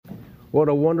What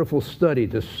a wonderful study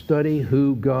to study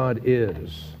who God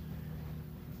is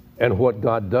and what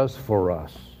God does for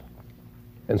us.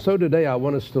 And so today I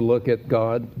want us to look at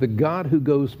God, the God who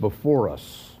goes before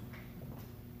us.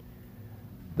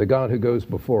 The God who goes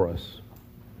before us.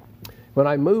 When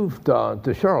I moved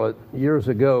to Charlotte years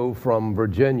ago from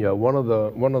Virginia, one of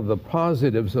the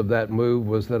positives of that move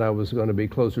was that I was going to be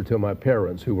closer to my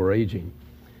parents who were aging.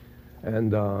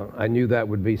 And I knew that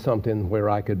would be something where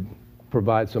I could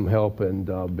provide some help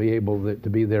and be able to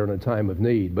be there in a time of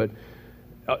need. But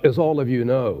as all of you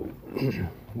know,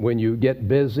 when you get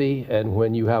busy and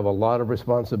when you have a lot of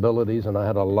responsibilities, and I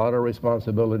had a lot of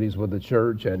responsibilities with the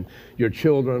church, and your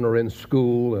children are in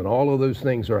school, and all of those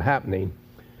things are happening,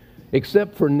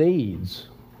 except for needs,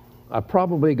 I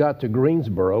probably got to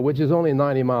Greensboro, which is only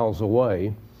 90 miles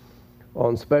away,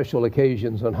 on special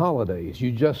occasions and holidays.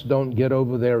 You just don't get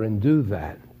over there and do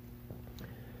that.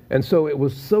 And so it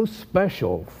was so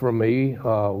special for me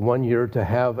one year to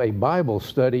have a Bible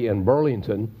study in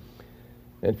Burlington.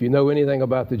 And if you know anything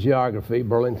about the geography,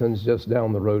 Burlington's just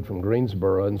down the road from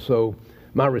Greensboro. And so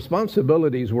my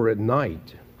responsibilities were at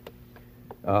night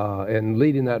and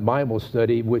leading that Bible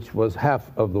study, which was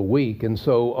half of the week. And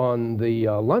so on the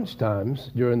lunch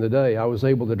times during the day, I was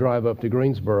able to drive up to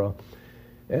Greensboro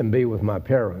and be with my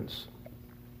parents.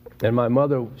 And my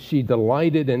mother, she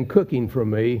delighted in cooking for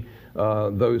me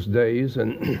those days,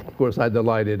 and of course I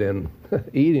delighted in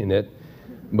eating it.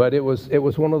 But it was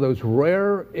one of those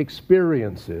rare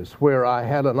experiences where I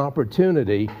had an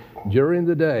opportunity during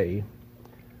the day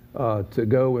to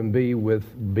go and be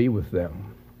with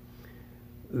them.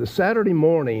 The Saturday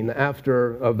morning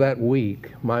after of that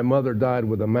week, my mother died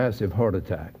with a massive heart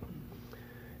attack.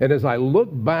 And as I look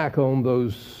back on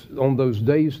those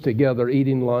days together,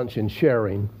 eating lunch and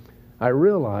sharing, I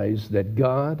realized that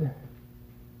God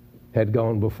had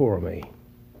gone before me,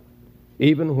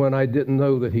 even when I didn't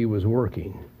know that He was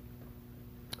working.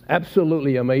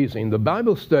 Absolutely amazing. The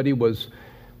Bible study was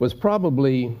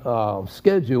probably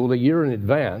scheduled a year in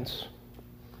advance.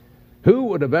 Who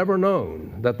would have ever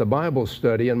known that the Bible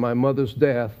study and my mother's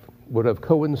death would have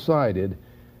coincided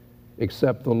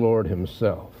except the Lord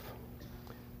Himself?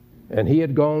 And He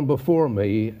had gone before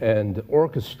me and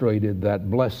orchestrated that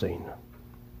blessing.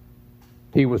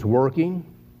 He was working,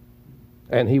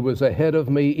 and He was ahead of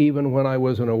me even when I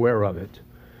wasn't aware of it.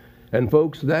 And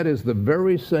folks, that is the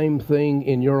very same thing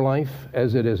in your life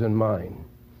as it is in mine.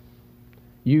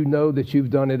 You know that you've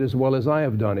done it as well as I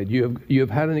have done it. You have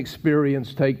had an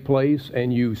experience take place,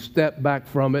 and you stepped back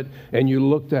from it, and you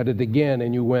looked at it again,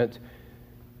 and you went,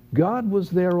 God was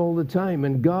there all the time,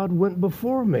 and God went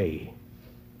before me.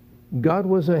 God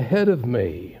was ahead of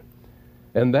me.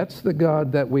 And that's the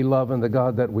God that we love and the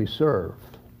God that we serve.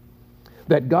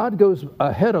 That God goes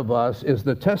ahead of us is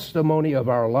the testimony of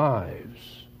our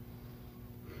lives.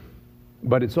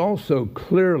 But it's also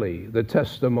clearly the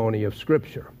testimony of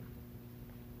Scripture.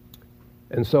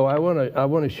 And so I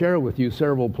want to share with you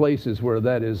several places where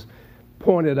that is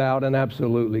pointed out and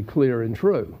absolutely clear and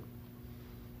true.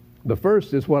 The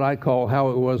first is what I call how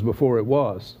it was before it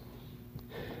was.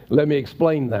 Let me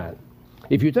explain that.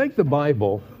 If you take the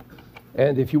Bible,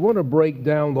 and if you want to break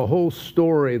down the whole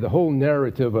story, the whole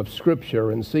narrative of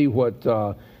Scripture, and see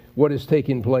what is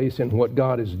taking place and what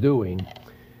God is doing,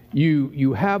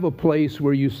 you have a place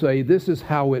where you say, this is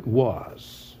how it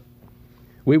was.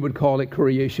 We would call it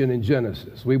creation in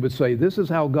Genesis. We would say, this is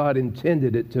how God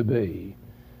intended it to be.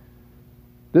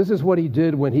 This is what He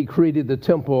did when He created the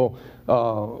temple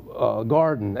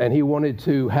garden, and He wanted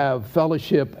to have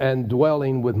fellowship and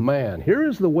dwelling with man. Here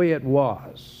is the way it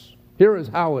was. Here is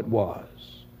how it was.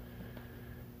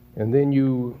 And then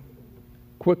you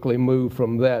quickly move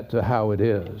from that to how it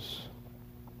is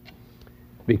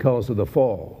because of the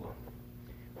fall.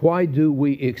 Why do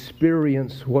we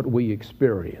experience what we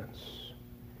experience?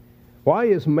 Why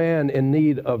is man in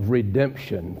need of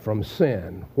redemption from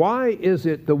sin? Why is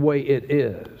it the way it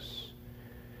is?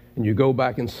 And you go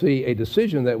back and see a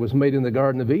decision that was made in the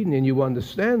Garden of Eden, and you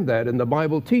understand that, and the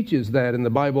Bible teaches that, and the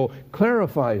Bible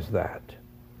clarifies that.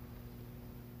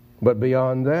 But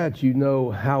beyond that, you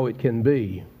know how it can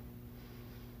be.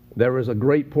 There is a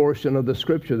great portion of the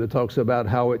Scripture that talks about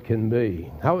how it can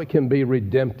be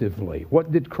redemptively.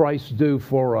 What did Christ do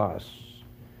for us?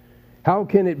 How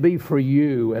can it be for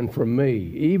you and for me,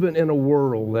 even in a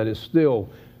world that is still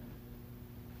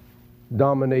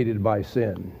dominated by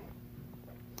sin?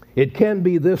 It can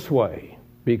be this way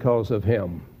because of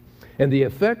Him. And the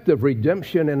effect of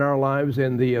redemption in our lives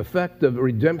and the effect of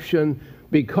redemption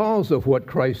because of what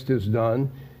Christ has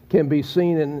done can be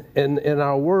seen in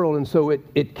our world. And so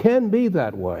it can be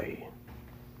that way.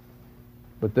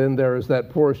 But then there is that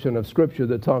portion of Scripture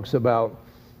that talks about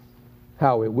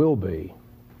how it will be.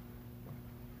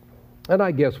 And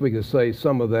I guess we could say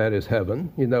some of that is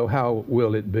heaven. You know, how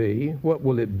will it be? What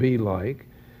will it be like?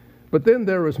 But then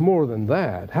there is more than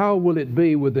that. How will it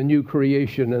be with the new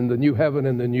creation and the new heaven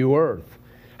and the new earth?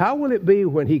 How will it be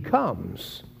when He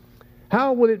comes?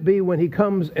 How will it be when He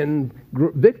comes in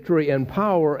victory and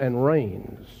power and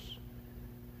reigns?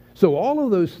 So all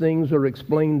of those things are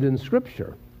explained in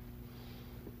Scripture.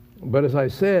 But as I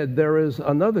said, there is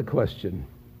another question.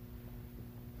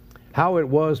 How it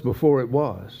was before it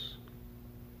was.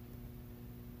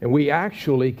 And we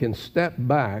actually can step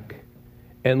back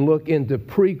and look into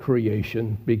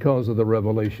pre-creation because of the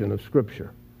revelation of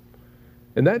Scripture.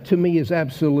 And that to me is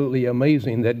absolutely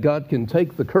amazing, that God can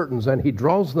take the curtains and He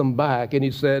draws them back and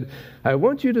He said, I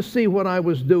want you to see what I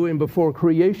was doing before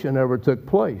creation ever took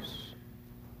place.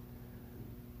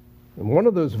 And one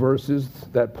of those verses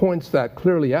that points that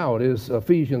clearly out is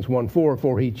Ephesians 1:4,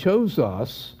 for He chose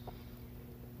us,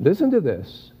 listen to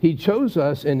this, He chose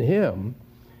us in Him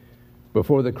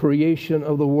before the creation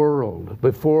of the world.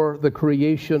 Before the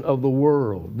creation of the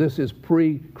world. This is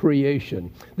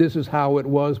pre-creation. This is how it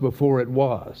was before it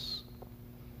was.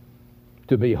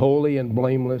 To be holy and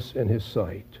blameless in His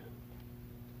sight.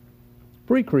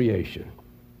 Pre-creation.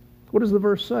 What does the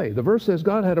verse say? The verse says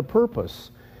God had a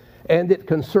purpose. And it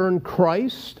concerned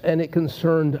Christ and it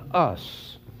concerned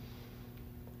us.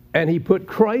 And He put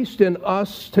Christ and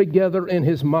us together in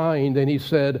His mind. And He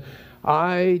said,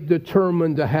 I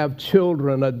determined to have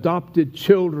children, adopted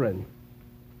children,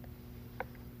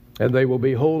 and they will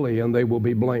be holy and they will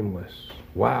be blameless.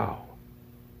 Wow.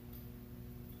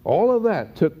 All of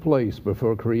that took place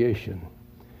before creation.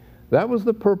 That was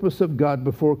the purpose of God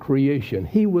before creation.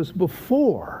 He was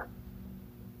before.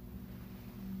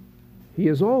 He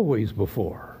is always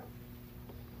before.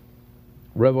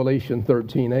 Revelation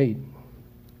 13:8.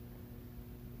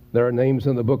 There are names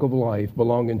in the book of life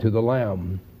belonging to the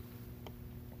Lamb.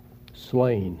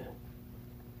 Slain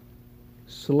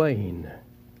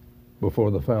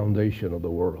before the foundation of the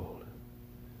world.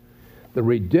 The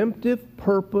redemptive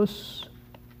purpose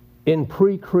in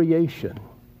pre-creation.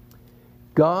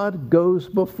 God goes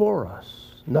before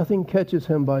us. Nothing catches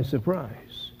Him by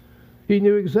surprise. He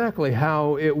knew exactly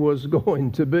how it was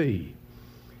going to be.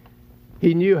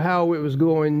 He knew how it was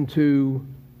going to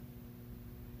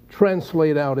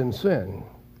translate out in sin.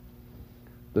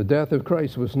 The death of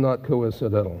Christ was not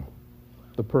coincidental.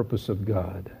 The purpose of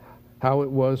God. How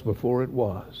it was before it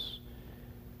was.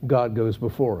 God goes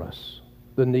before us.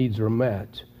 The needs are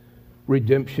met.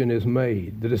 Redemption is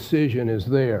made. The decision is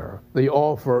there. The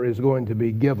offer is going to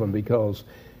be given because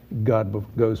God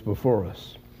goes before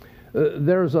us.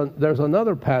 There's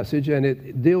another passage, and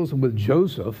it deals with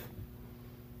Joseph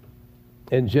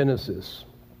in Genesis.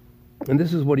 And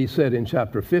this is what he said in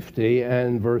chapter 50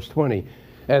 and verse 20.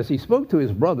 As he spoke to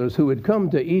his brothers who had come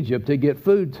to Egypt to get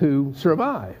food to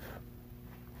survive.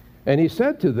 And he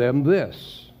said to them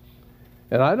this,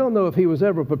 and I don't know if he was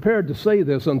ever prepared to say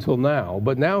this until now,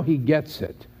 but now he gets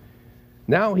it.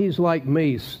 Now he's like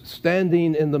me,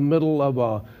 standing in the middle of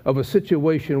a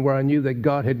situation where I knew that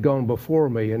God had gone before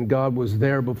me, and God was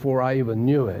there before I even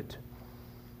knew it.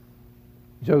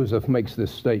 Joseph makes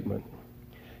this statement.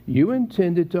 You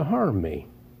intended to harm me.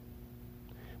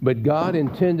 But God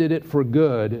intended it for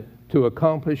good to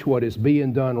accomplish what is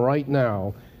being done right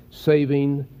now,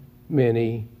 saving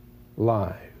many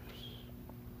lives.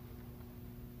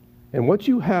 And what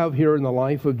you have here in the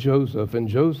life of Joseph, and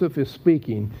Joseph is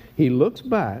speaking, he looks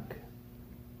back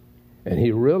and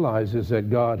he realizes that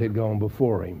God had gone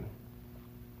before him.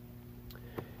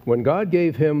 When God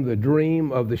gave him the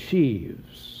dream of the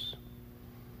sheaves,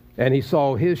 and he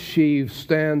saw his sheaves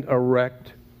stand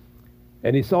erect,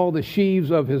 and he saw the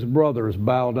sheaves of his brothers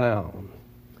bow down.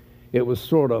 It was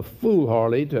sort of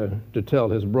foolhardy to tell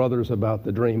his brothers about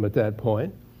the dream at that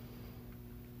point.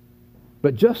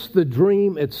 But just the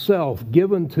dream itself,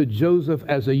 given to Joseph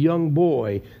as a young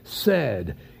boy,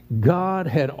 said God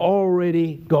had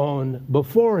already gone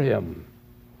before him.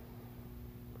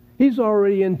 He's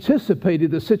already anticipated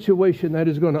the situation that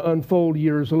is going to unfold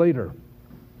years later.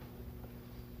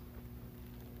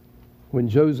 When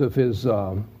Joseph is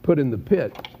put in the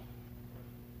pit,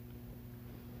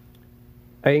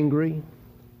 angry,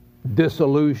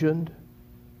 disillusioned,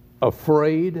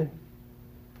 afraid,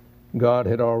 God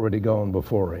had already gone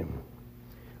before him.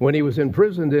 When he was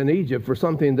imprisoned in Egypt for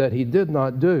something that he did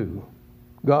not do,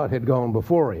 God had gone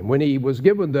before him. When he was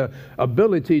given the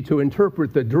ability to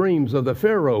interpret the dreams of the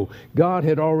Pharaoh, God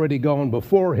had already gone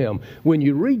before him. When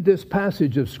you read this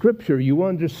passage of Scripture, you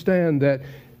understand that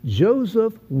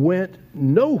Joseph went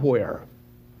nowhere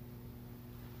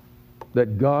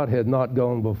that God had not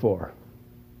gone before.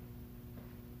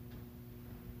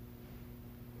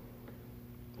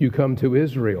 You come to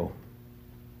Israel.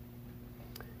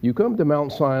 You come to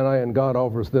Mount Sinai and God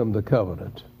offers them the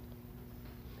covenant.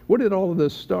 Where did all of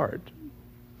this start?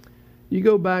 You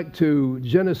go back to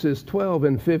Genesis 12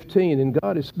 and 15, and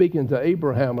God is speaking to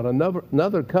Abraham, and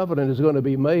another covenant is going to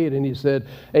be made, and he said,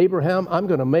 Abraham, I'm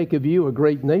going to make of you a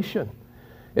great nation,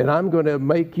 and I'm going to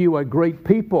make you a great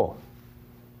people.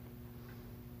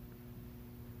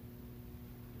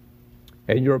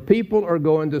 And your people are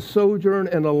going to sojourn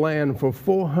in a land for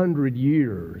 400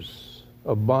 years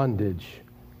of bondage,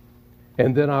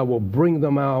 and then I will bring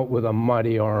them out with a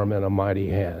mighty arm and a mighty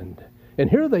hand. And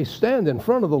here they stand in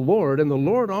front of the Lord, and the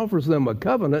Lord offers them a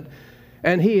covenant,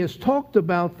 and he has talked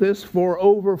about this for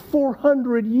over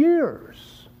 400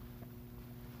 years.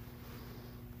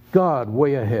 God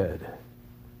way ahead.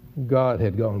 God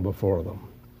had gone before them.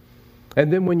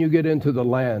 And then when you get into the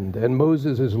land, and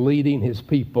Moses is leading his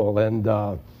people, and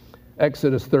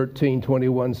Exodus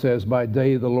 13:21 says, by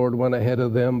day the Lord went ahead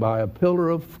of them by a pillar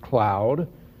of cloud,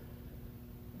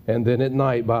 and then at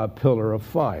night by a pillar of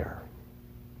fire.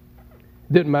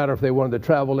 Didn't matter if they wanted to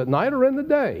travel at night or in the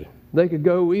day. They could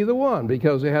go either one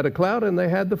because they had a cloud and they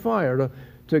had the fire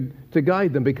to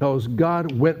guide them, because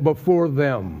God went before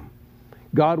them.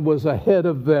 God was ahead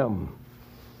of them.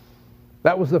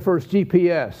 That was the first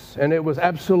GPS, and it was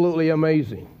absolutely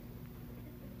amazing.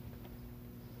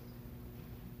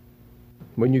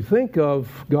 When you think of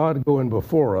God going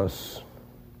before us,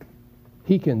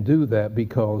 he can do that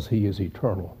because he is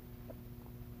eternal.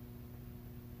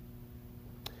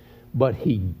 But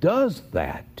he does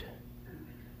that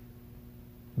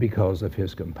because of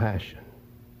his compassion.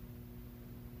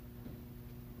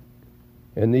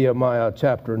 In Nehemiah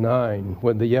chapter 9,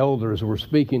 when the elders were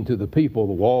speaking to the people,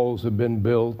 the walls have been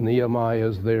built, Nehemiah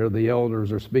is there, the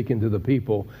elders are speaking to the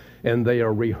people, and they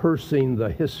are rehearsing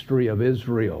the history of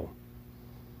Israel.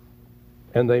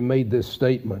 And they made this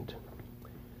statement,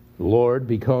 Lord,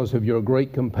 because of your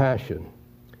great compassion,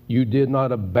 you did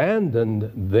not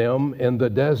abandon them in the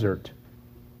desert,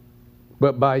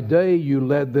 but by day you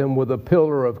led them with a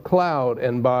pillar of cloud,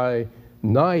 and by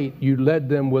night you led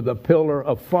them with a pillar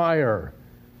of fire.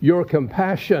 Your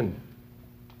compassion.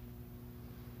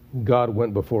 God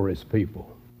went before his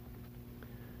people.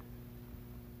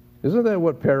 Isn't that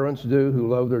what parents do who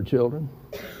love their children?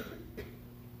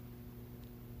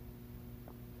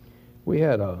 We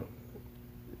had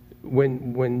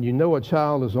when you know a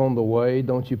child is on the way,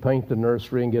 don't you paint the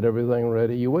nursery and get everything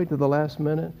ready? You wait to the last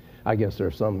minute? I guess there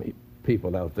are some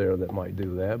people out there that might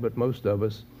do that, but most of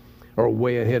us are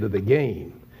way ahead of the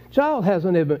game. Child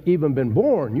hasn't even been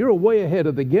born. You're way ahead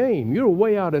of the game. You're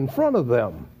way out in front of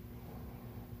them.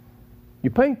 You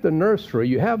paint the nursery,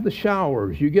 you have the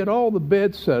showers, you get all the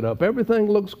beds set up, everything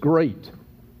looks great.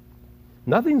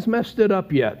 Nothing's messed it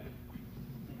up yet.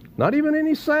 Not even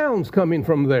any sounds coming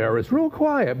from there. It's real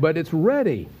quiet, but it's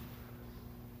ready.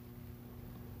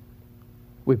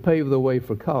 We pave the way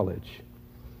for college.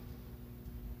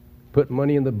 Put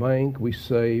money in the bank, we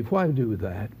save. Why do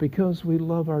that? Because we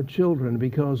love our children,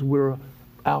 because we're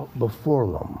out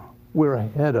before them. We're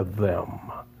ahead of them.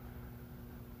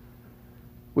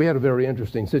 We had a very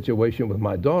interesting situation with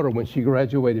my daughter when she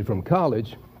graduated from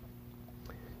college.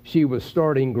 She was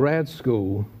starting grad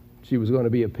school. She was going to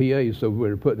be a PA, so we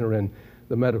were putting her in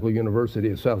the Medical University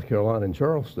of South Carolina in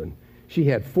Charleston. She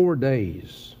had 4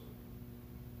 days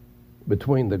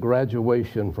between the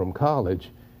graduation from college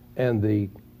and the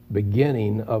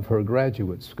beginning of her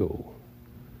graduate school.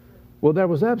 Well, there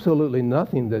was absolutely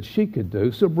nothing that she could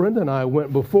do, so Brenda and I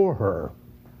went before her.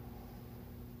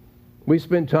 We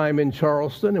spent time in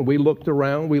Charleston, and we looked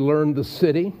around. We learned the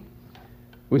city.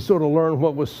 We sort of learned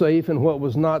what was safe and what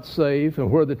was not safe,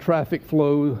 and where the traffic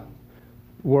flow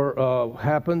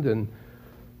happened, and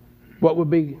what would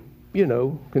be,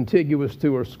 contiguous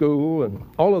to her school, and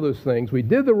all of those things. We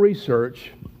did the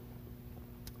research.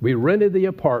 We rented the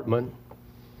apartment.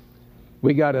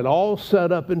 We got it all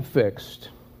set up and fixed.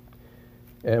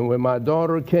 And when my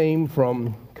daughter came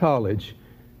from college,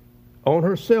 on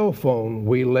her cell phone,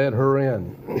 we led her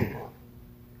in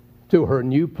to her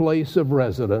new place of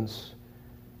residence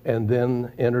and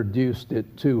then introduced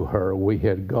it to her. We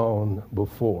had gone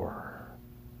before.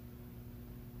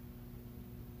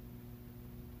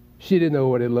 She didn't know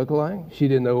what it looked like. She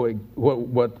didn't know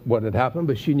what had happened,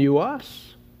 but she knew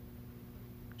us.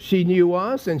 She knew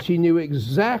us, and she knew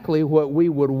exactly what we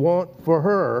would want for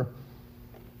her,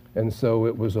 and so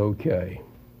it was okay.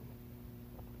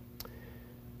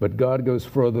 But God goes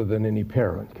further than any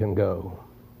parent can go.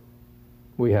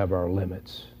 We have our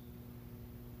limits.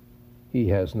 He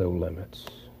has no limits.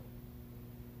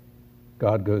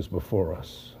 God goes before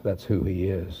us. That's who He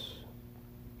is.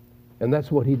 And that's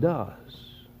what He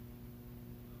does.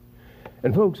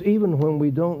 And folks, even when we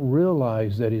don't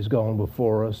realize that He's gone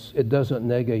before us, it doesn't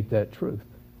negate that truth.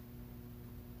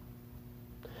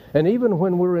 And even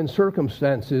when we're in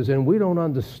circumstances and we don't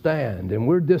understand and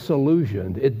we're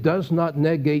disillusioned, it does not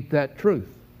negate that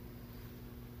truth.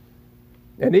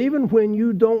 And even when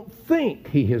you don't think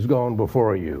He has gone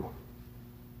before you,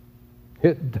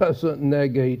 it doesn't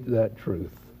negate that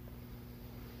truth.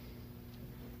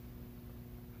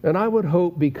 And I would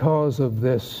hope because of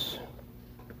this,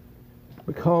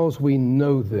 because we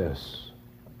know this,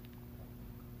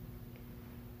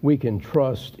 we can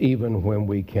trust even when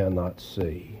we cannot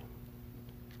see.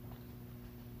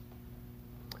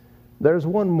 There's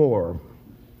one more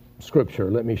scripture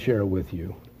let me share with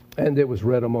you, and it was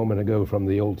read a moment ago from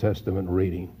the Old Testament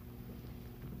reading.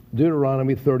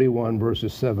 Deuteronomy 31,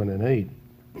 verses 7 and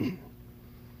 8.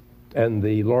 And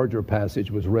the larger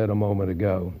passage was read a moment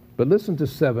ago. But listen to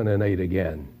 7 and 8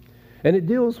 again. And it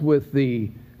deals with the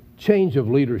change of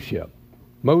leadership.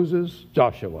 Moses,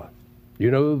 Joshua. You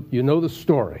know the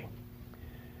story.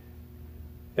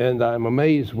 And I'm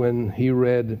amazed when he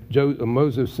read,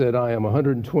 Moses said, I am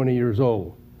 120 years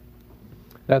old.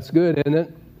 That's good, isn't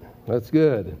it? That's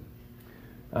good.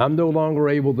 I'm no longer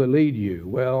able to lead you.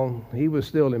 Well, he was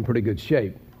still in pretty good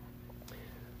shape.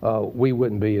 We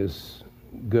wouldn't be as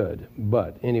good.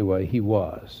 But anyway, he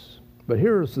was. But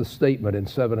here's the statement in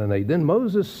 7 and 8. Then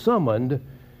Moses summoned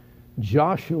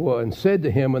Joshua and said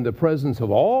to him in the presence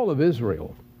of all of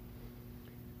Israel,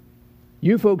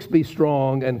 you folks be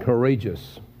strong and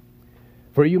courageous,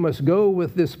 for you must go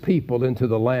with this people into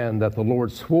the land that the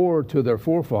Lord swore to their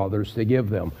forefathers to give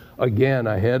them. Again,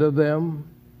 ahead of them,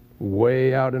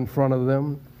 way out in front of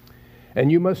them,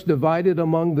 and you must divide it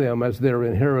among them as their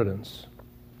inheritance.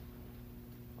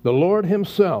 The Lord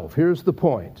Himself, here's the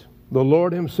point, the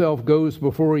Lord Himself goes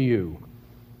before you,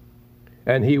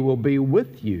 and He will be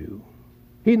with you.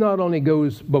 He not only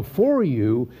goes before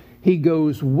you, He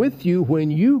goes with you when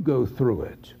you go through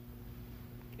it.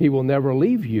 He will never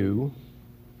leave you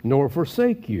nor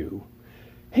forsake you.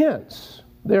 Hence,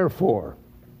 therefore,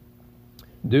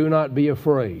 do not be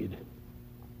afraid.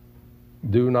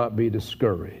 Do not be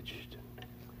discouraged.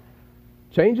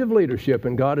 Change of leadership,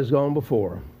 and God has gone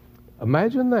before.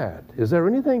 Imagine that. Is there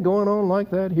anything going on like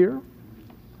that here?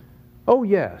 Oh,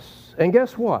 yes. And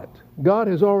guess what? God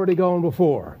has already gone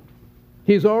before.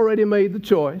 He's already made the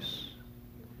choice.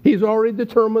 He's already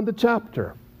determined the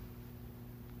chapter.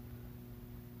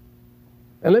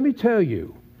 And let me tell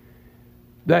you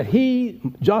that he,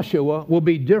 Joshua, will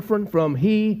be different from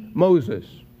he, Moses.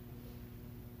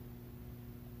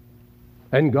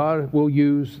 And God will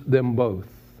use them both.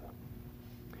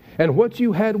 And what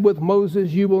you had with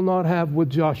Moses, you will not have with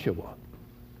Joshua.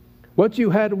 What you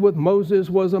had with Moses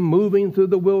was a moving through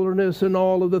the wilderness and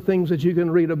all of the things that you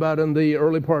can read about in the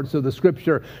early parts of the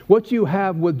Scripture. What you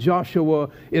have with Joshua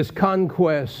is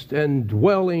conquest and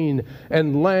dwelling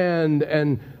and land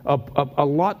and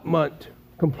allotment.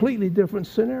 Completely different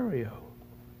scenario.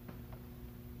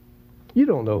 You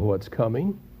don't know what's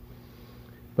coming.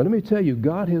 But let me tell you,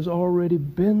 God has already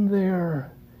been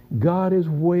there. God is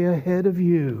way ahead of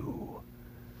you.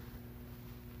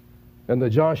 And the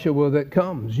Joshua that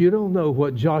comes, you don't know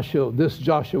what this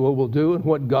Joshua will do and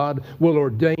what God will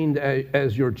ordain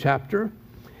as your chapter.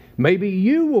 Maybe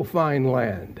you will find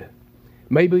land.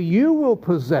 Maybe you will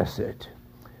possess it.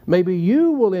 Maybe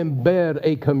you will embed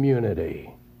a community.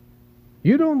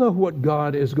 You don't know what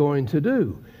God is going to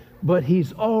do, but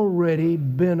He's already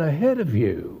been ahead of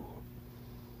you.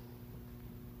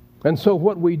 And so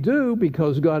what we do,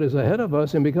 because God is ahead of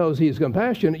us and because He is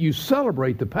compassionate, you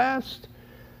celebrate the past.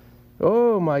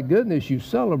 Oh my goodness, you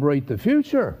celebrate the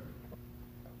future.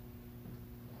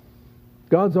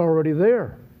 God's already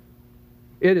there.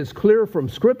 It is clear from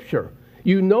Scripture.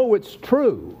 You know it's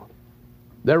true.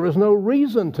 There is no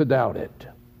reason to doubt it.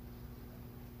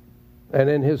 And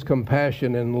in His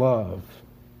compassion and love,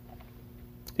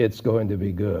 it's going to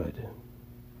be good.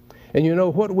 And you know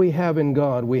what we have in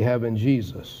God, we have in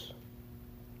Jesus.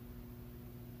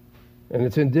 And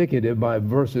it's indicative by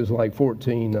verses like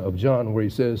 14 of John where He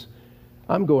says,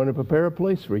 I'm going to prepare a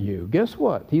place for you. Guess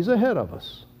what? He's ahead of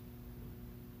us.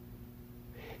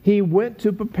 He went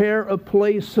to prepare a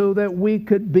place so that we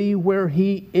could be where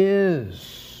He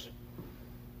is.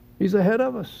 He's ahead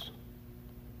of us.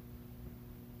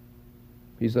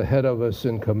 He's ahead of us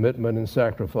in commitment and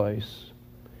sacrifice.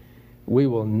 We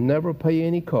will never pay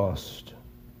any cost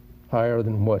higher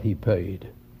than what He paid.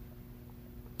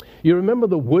 You remember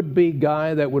the would-be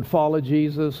guy that would follow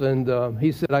Jesus, and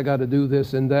he said, I got to do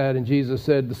this and that, and Jesus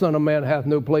said, the Son of Man hath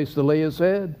no place to lay his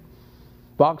head.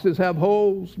 Foxes have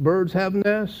holes, birds have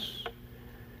nests.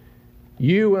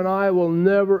 You and I will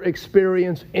never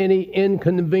experience any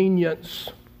inconvenience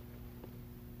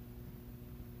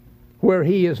where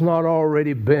he has not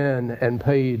already been and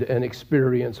paid and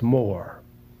experienced more.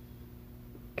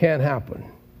 Can't happen.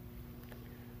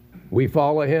 We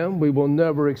follow him, we will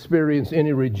never experience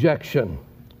any rejection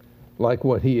like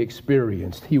what he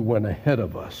experienced. He went ahead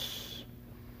of us.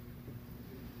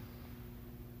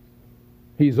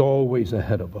 He's always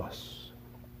ahead of us.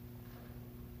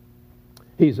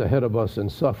 He's ahead of us in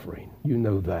suffering. You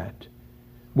know that.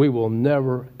 We will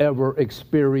never, ever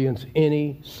experience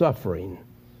any suffering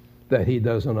that he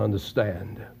doesn't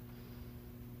understand,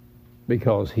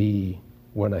 because he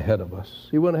went ahead of us.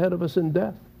 He went ahead of us in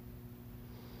death.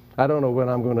 I don't know when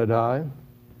I'm going to die.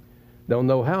 Don't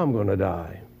know how I'm going to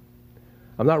die.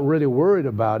 I'm not really worried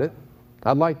about it.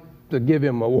 I'd like to give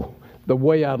him the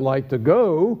way I'd like to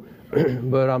go,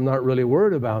 but I'm not really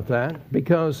worried about that,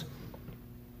 because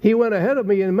he went ahead of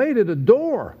me and made it a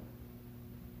door.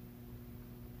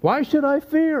 Why should I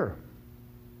fear?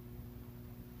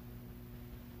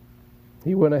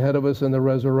 He went ahead of us in the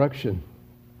resurrection.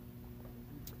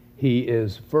 He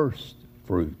is first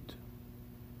fruit.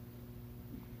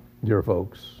 Dear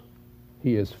folks,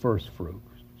 he is first fruit.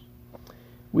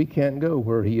 We can't go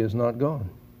where he is not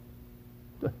gone.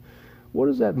 What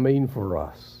does that mean for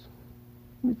us?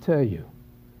 Let me tell you.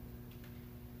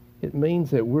 It means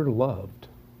that we're loved.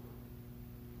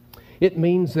 It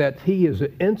means that he is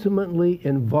intimately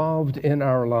involved in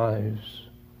our lives.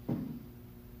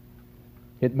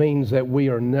 It means that we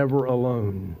are never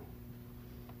alone.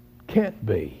 Can't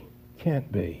be.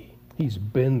 He's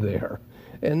been there.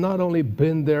 And not only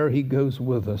been there, he goes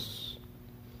with us.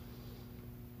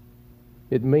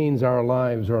 It means our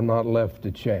lives are not left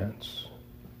to chance.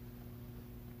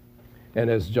 And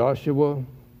as Joshua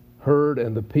heard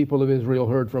and the people of Israel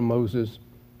heard from Moses,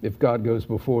 if God goes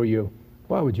before you,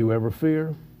 why would you ever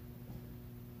fear?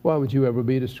 Why would you ever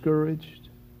be discouraged?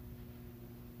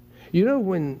 You know,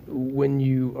 when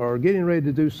you are getting ready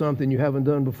to do something you haven't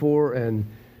done before, and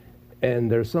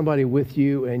there's somebody with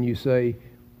you, and you say,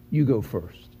 you go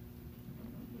first.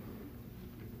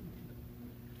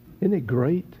 Isn't it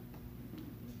great?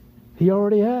 He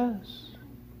already has.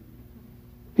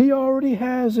 He already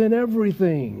has in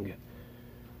everything.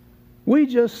 We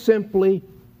just simply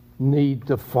need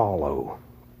to follow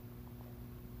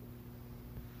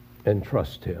and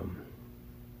trust him.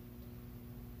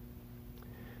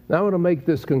 Now I want to make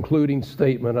this concluding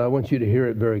statement. I want you to hear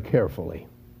it very carefully.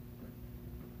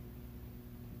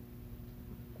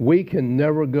 We can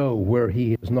never go where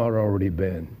he has not already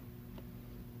been.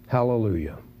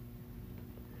 Hallelujah.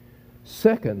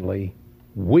 Secondly,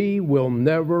 we will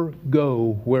never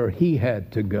go where he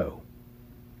had to go,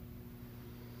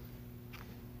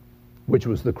 which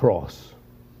was the cross.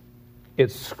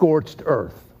 It's scorched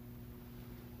earth.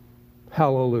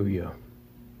 Hallelujah.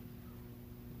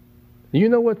 You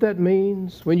know what that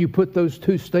means when you put those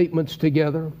two statements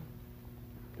together?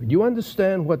 Do you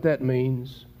understand what that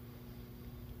means?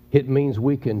 It means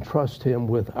we can trust him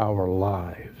with our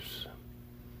lives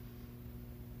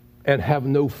and have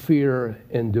no fear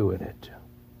in doing it.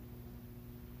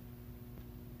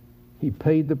 He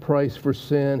paid the price for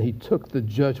sin. He took the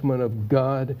judgment of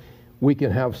God. We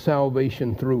can have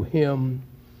salvation through him.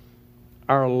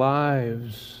 Our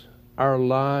lives,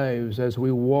 as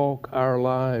we walk our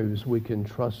lives, we can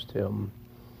trust him,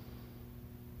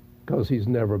 because we've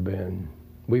never been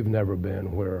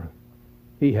where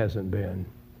he hasn't been.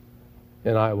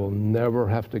 And I will never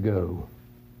have to go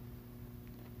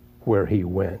where he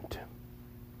went.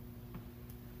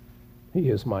 He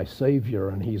is my Savior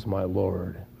and he's my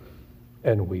Lord,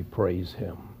 and we praise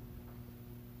him.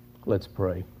 Let's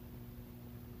pray.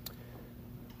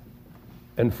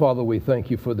 And Father, we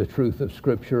thank you for the truth of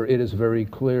Scripture. It is very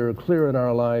clear in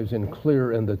our lives and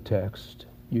clear in the text.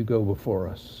 You go before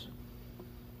us.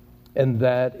 And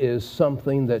that is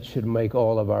something that should make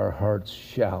all of our hearts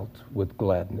shout with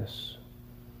gladness.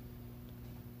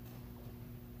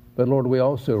 But Lord, we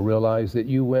also realize that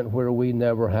you went where we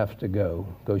never have to go,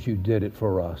 because you did it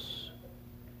for us.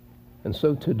 And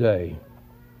so today,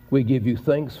 we give you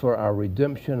thanks for our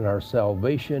redemption and our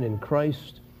salvation in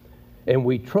Christ, and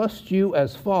we trust you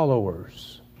as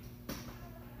followers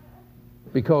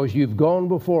because you've gone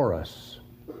before us.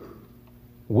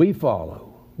 We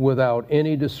follow without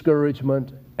any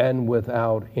discouragement and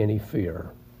without any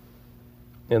fear.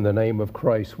 In the name of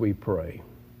Christ we pray.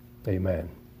 Amen.